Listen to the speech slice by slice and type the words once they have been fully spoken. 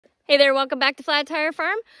Hey there, welcome back to Flat Tire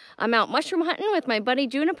Farm. I'm out mushroom hunting with my buddy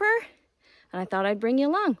Juniper, and I thought I'd bring you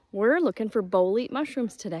along. We're looking for bolete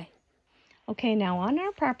mushrooms today. Okay, now on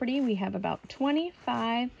our property we have about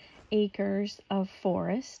 25 acres of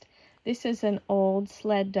forest. This is an old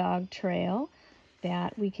sled dog trail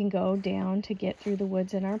that we can go down to get through the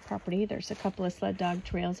woods in our property. There's a couple of sled dog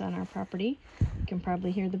trails on our property. You can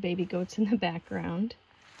probably hear the baby goats in the background.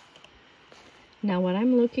 Now what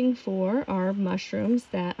I'm looking for are mushrooms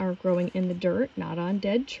that are growing in the dirt, not on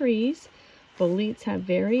dead trees. Boletes have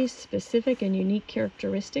very specific and unique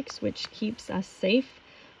characteristics which keeps us safe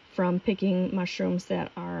from picking mushrooms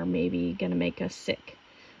that are maybe going to make us sick.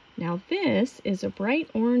 Now this is a bright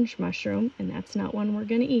orange mushroom, and that's not one we're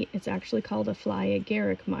going to eat. It's actually called a fly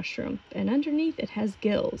agaric mushroom, and underneath it has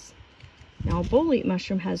gills. Now a bolete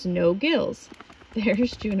mushroom has no gills.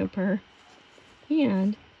 There's Juniper,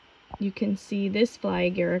 and you can see this fly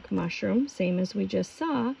agaric mushroom, same as we just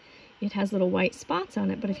saw. It has little white spots on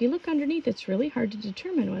it, but if you look underneath, it's really hard to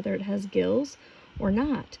determine whether it has gills or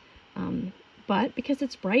not. But because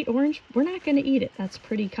it's bright orange, we're not going to eat it. That's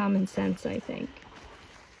pretty common sense, I think.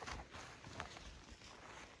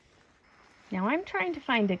 Now I'm trying to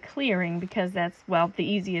find a clearing because that's, well, the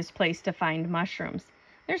easiest place to find mushrooms.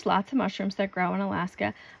 There's lots of mushrooms that grow in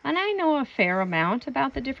Alaska, and I know a fair amount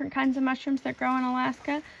about the different kinds of mushrooms that grow in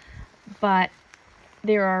Alaska. But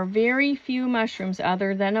there are very few mushrooms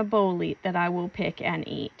other than a bolete that I will pick and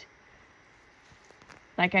eat.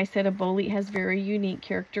 Like I said, a bolete has very unique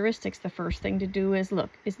characteristics. The first thing to do is look,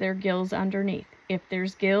 is there gills underneath? If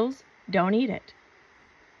there's gills, don't eat it.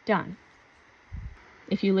 Done.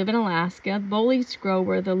 If you live in Alaska, boletes grow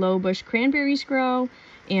where the low bush cranberries grow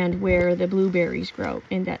and where the blueberries grow,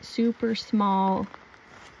 in that super small,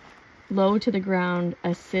 low to the ground,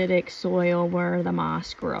 acidic soil where the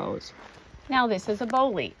moss grows. Now this is a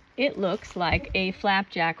bolete. It looks like a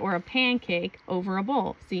flapjack or a pancake over a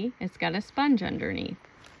bowl. See, it's got a sponge underneath.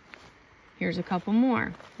 Here's a couple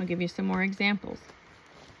more. I'll give you some more examples.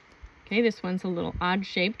 Okay, this one's a little odd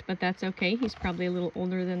shaped, but that's okay. He's probably a little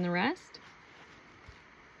older than the rest.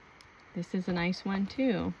 This is a nice one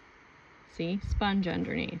too. See, sponge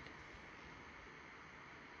underneath.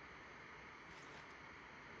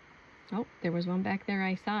 Oh, there was one back there.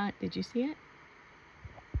 I saw it. Did you see it?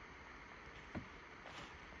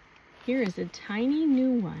 Here is a tiny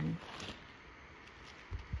new one.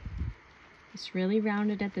 It's really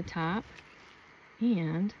rounded at the top.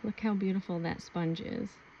 And look how beautiful that sponge is.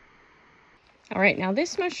 All right, now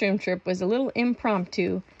this mushroom trip was a little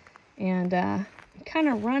impromptu. And I'm kind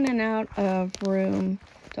of running out of room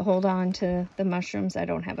to hold on to the mushrooms. I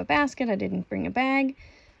don't have a basket. I didn't bring a bag.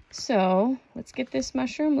 So let's get this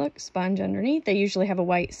mushroom. Look, sponge underneath. They usually have a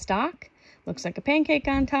white stalk. Looks like a pancake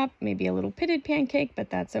on top, maybe a little pitted pancake, but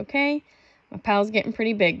that's okay. My pal's getting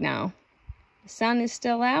pretty big now. The sun is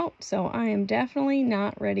still out, so I am definitely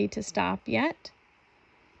not ready to stop yet.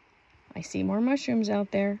 I see more mushrooms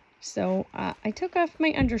out there. So I took off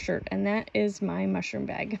my undershirt, and that is my mushroom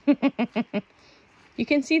bag. You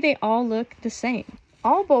can see they all look the same.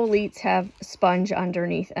 All boletes have sponge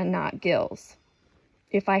underneath and not gills.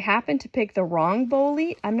 If I happen to pick the wrong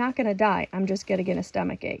bolete, I'm not going to die. I'm just going to get a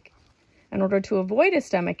stomach ache. In order to avoid a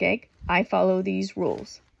stomach ache, I follow these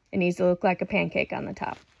rules. It needs to look like a pancake on the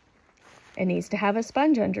top. It needs to have a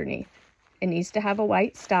sponge underneath. It needs to have a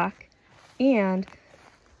white stalk. And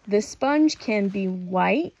the sponge can be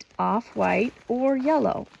white, off-white, or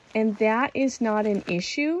yellow. And that is not an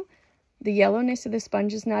issue. The yellowness of the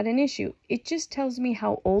sponge is not an issue. It just tells me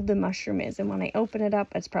how old the mushroom is. And when I open it up,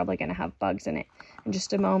 it's probably going to have bugs in it. In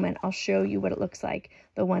just a moment, I'll show you what it looks like.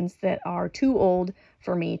 The ones that are too old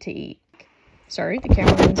for me to eat. Sorry, the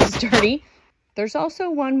camera lens is dirty. There's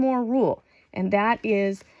also one more rule, and that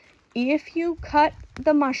is if you cut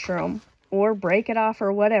the mushroom or break it off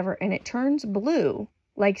or whatever and it turns blue,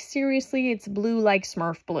 like seriously, it's blue like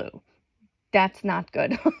Smurf blue, that's not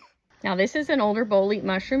good. Now this is an older bolete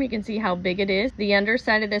mushroom. You can see how big it is. The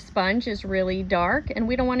underside of the sponge is really dark, and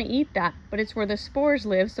we don't want to eat that, but it's where the spores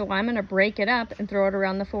live, so I'm going to break it up and throw it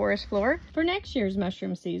around the forest floor for next year's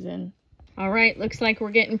mushroom season. All right, looks like we're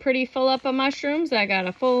getting pretty full up of mushrooms. I got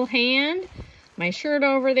a full hand. My shirt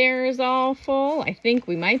over there is all full. I think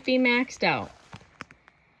we might be maxed out.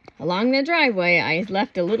 Along the driveway, I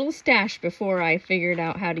left a little stash before I figured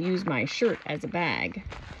out how to use my shirt as a bag.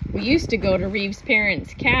 We used to go to Reeves'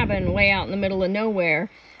 parents' cabin way out in the middle of nowhere,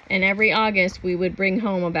 and every August we would bring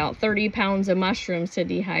home about 30 pounds of mushrooms to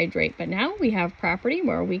dehydrate. But now we have property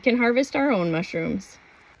where we can harvest our own mushrooms.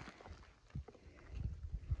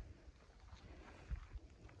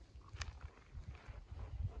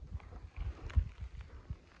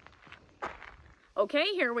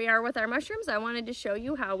 Okay, here we are with our mushrooms. I wanted to show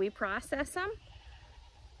you how we process them.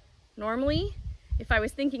 Normally, if I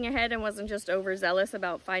was thinking ahead and wasn't just overzealous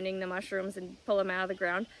about finding the mushrooms and pull them out of the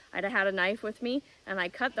ground, I'd have had a knife with me and I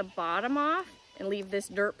cut the bottom off and leave this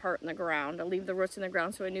dirt part in the ground. I'll leave the roots in the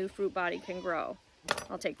ground so a new fruit body can grow.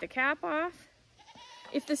 I'll take the cap off.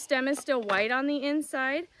 If the stem is still white on the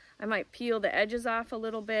inside, I might peel the edges off a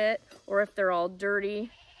little bit, or if they're all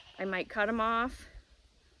dirty, I might cut them off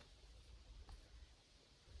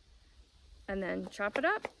and then chop it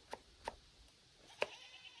up.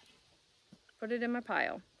 Put it in my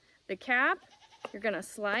pile. The cap, you're gonna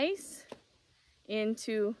slice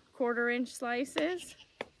into 1/4 inch slices.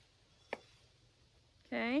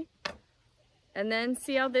 Okay. And then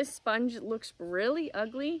see how this sponge looks really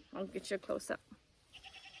ugly? I'll get you a close up.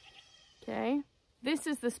 Okay. This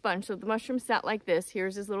is the sponge. So the mushroom sat like this.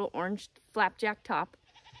 Here's his little orange flapjack top.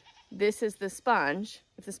 This is the sponge.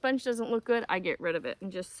 If the sponge doesn't look good, I get rid of it and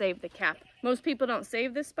just save the cap. Most people don't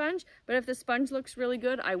save the sponge, but if the sponge looks really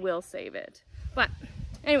good, I will save it. But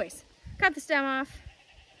anyways, cut the stem off,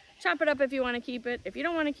 chop it up if you want to keep it. If you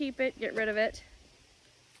don't want to keep it, get rid of it.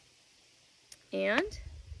 And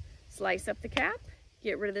slice up the cap,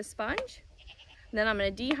 get rid of the sponge. And then I'm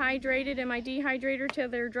going to dehydrate it in my dehydrator till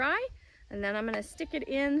they're dry. And then I'm going to stick it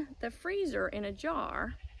in the freezer in a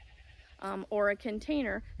jar or a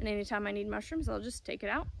container. And anytime I need mushrooms, I'll just take it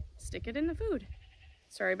out, stick it in the food.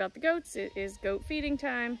 Sorry about the goats. It is goat feeding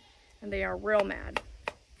time and they are real mad.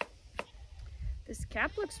 This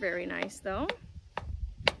cap looks very nice though.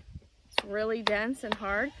 It's really dense and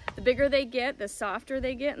hard. The bigger they get, the softer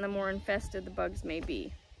they get and the more infested the bugs may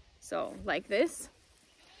be. So like this,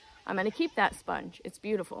 I'm going to keep that sponge. It's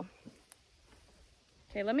beautiful.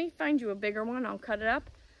 Okay, let me find you a bigger one. I'll cut it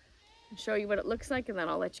up and show you what it looks like and then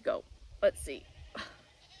I'll let you go. Let's see.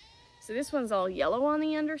 So this one's all yellow on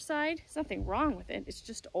the underside. There's nothing wrong with it. It's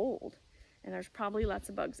just old and there's probably lots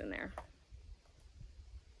of bugs in there.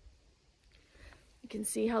 You can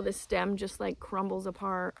see how the stem just like crumbles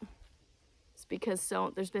apart. It's because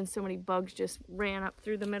there's been so many bugs just ran up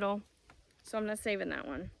through the middle. So I'm not saving that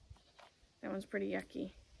one. That one's pretty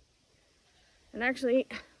yucky. And actually,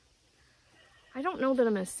 I don't know that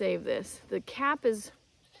I'm going to save this. The cap is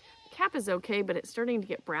okay, but it's starting to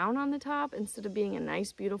get brown on the top instead of being a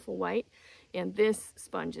nice, beautiful white. And this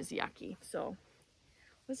sponge is yucky. So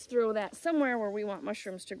let's throw that somewhere where we want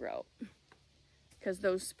mushrooms to grow, because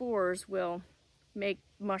those spores will make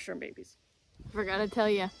mushroom babies. Forgot to tell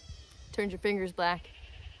you, turned your fingers black.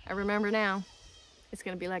 I remember now. It's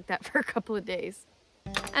going to be like that for a couple of days.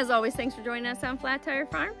 As always, thanks for joining us on Flat Tire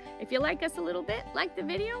Farm. If you like us a little bit, like the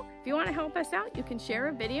video. If you want to help us out, you can share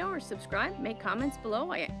a video or subscribe. Make comments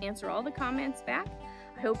below. I answer all the comments back.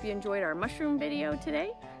 I hope you enjoyed our mushroom video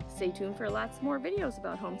today. Stay tuned for lots more videos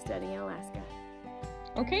about homesteading in Alaska.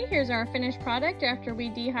 Okay, here's our finished product after we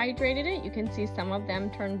dehydrated it. You can see some of them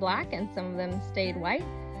turned black and some of them stayed white.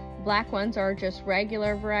 Black ones are just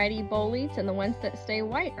regular variety boletes, and the ones that stay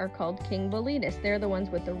white are called king boletus. They're the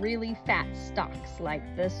ones with the really fat stalks,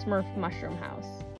 like the Smurf mushroom house.